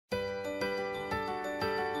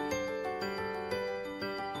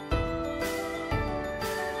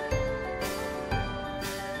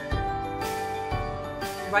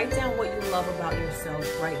Write down what you love about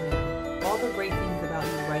yourself right now. All the great things about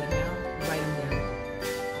you right now, write them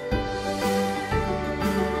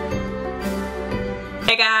down.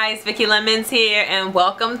 Hey guys, Vicky Lemons here and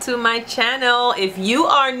welcome to my channel. If you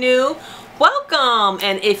are new, welcome,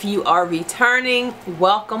 and if you are returning,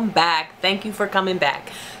 welcome back. Thank you for coming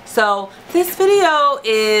back. So this video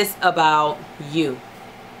is about you.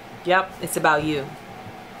 Yep, it's about you.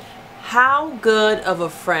 How good of a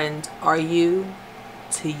friend are you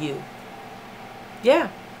to you? Yeah.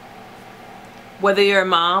 Whether you're a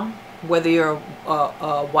mom, whether you're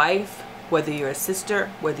a wife, whether you're a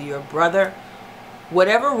sister, whether you're a brother,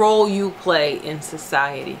 whatever role you play in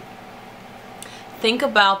society, think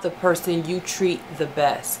about the person you treat the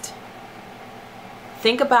best.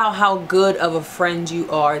 Think about how good of a friend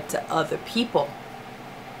you are to other people.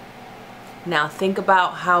 Now think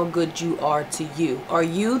about how good you are to you. Are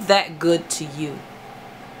you that good to you?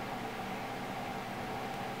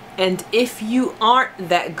 And if you aren't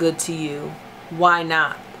that good to you, why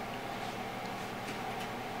not?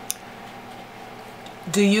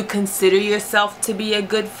 Do you consider yourself to be a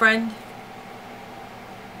good friend?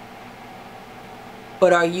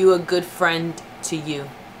 But are you a good friend to you?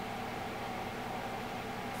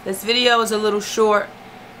 This video is a little short,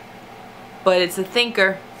 but it's a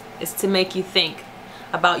thinker. It's to make you think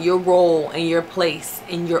about your role and your place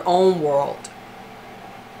in your own world.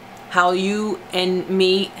 How you and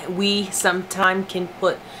me, we sometimes can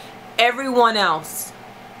put everyone else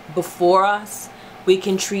before us. We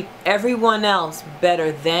can treat everyone else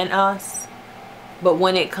better than us. But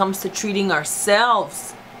when it comes to treating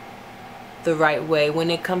ourselves the right way, when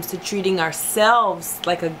it comes to treating ourselves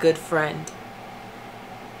like a good friend,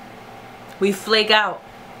 we flake out.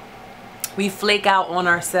 We flake out on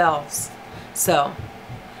ourselves. So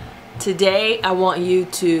today I want you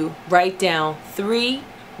to write down 3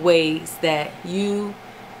 ways that you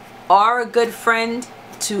are a good friend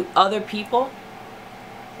to other people,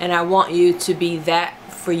 and I want you to be that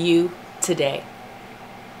for you today.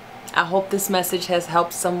 I hope this message has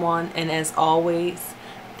helped someone, and as always,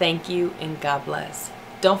 thank you and God bless.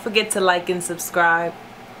 Don't forget to like and subscribe.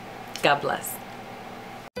 God bless.